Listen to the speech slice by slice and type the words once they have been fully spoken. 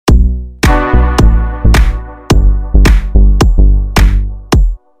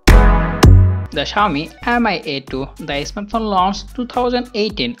The Xiaomi Mi A2, the smartphone launched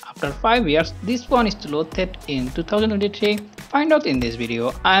 2018. After 5 years, this phone is loaded in 2023. Find out in this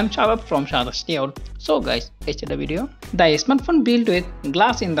video. I am Shadat from Shadat'S Dayout. So guys, let's check the video. The smartphone built with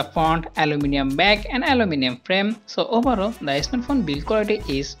glass in the front, aluminium back and aluminium frame. So overall, the smartphone build quality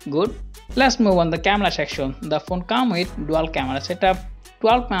is good. Let's move on the camera section. The phone comes with dual camera setup,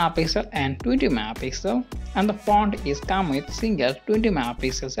 12 megapixel and 20 megapixel, and the front is come with single 20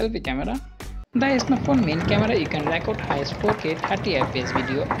 megapixel selfie camera. The smartphone main camera you can record highest 4K 30fps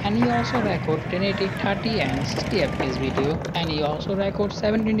video, and you also record 1080 30 and 60fps video, and you also record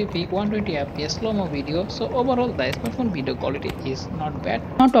 720p 120fps slow-mo video. So overall the smartphone video quality is not bad.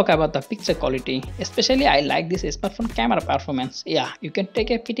 Now talk about the picture quality. Especially I like this smartphone camera performance. Yeah, you can take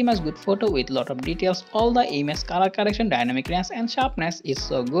a pretty much good photo with lot of details. All the image color correction, dynamic range and sharpness is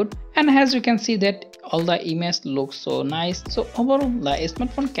so good, and as you can see that all the image looks so nice. So overall the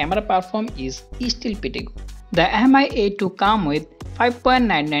smartphone camera performance is still pretty good. The Mi A2 comes with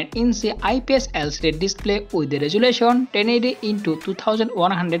 5.99-inch IPS LCD display with the resolution 1080 into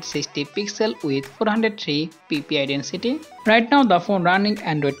 2160 pixel with 403 ppi density. Right now the phone running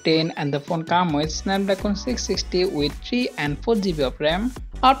Android 10 and the phone comes with Snapdragon 660 with 3 and 4 GB of RAM.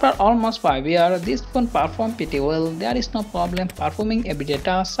 After almost 5 years, this phone performs pretty well. There is no problem performing everyday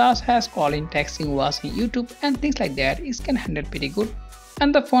tasks such as calling, texting, watching YouTube and things like that. It can handle pretty good.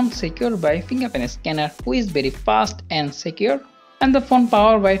 And the phone secured by fingerprint scanner, which is very fast and secure. And the phone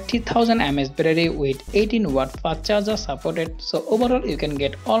powered by 3000 mAh battery with 18 watt fast charger supported. So overall you can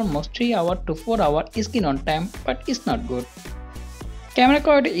get almost 3 hours to 4 hours screen on time, but it's not good. Camera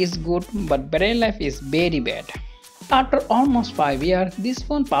quality is good, but battery life is very bad. After almost 5 years, this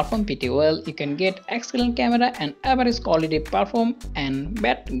phone performs pretty well. You can get excellent camera and average quality perform and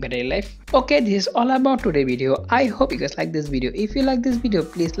bad battery life. Okay, this is all about today's video. I hope you guys like this video. If you like this video,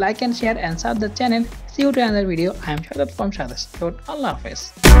 please like and share and sub the channel. See you to another video. I am Shadat from Shadat'S. Allah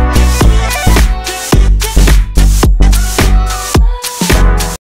Hafiz.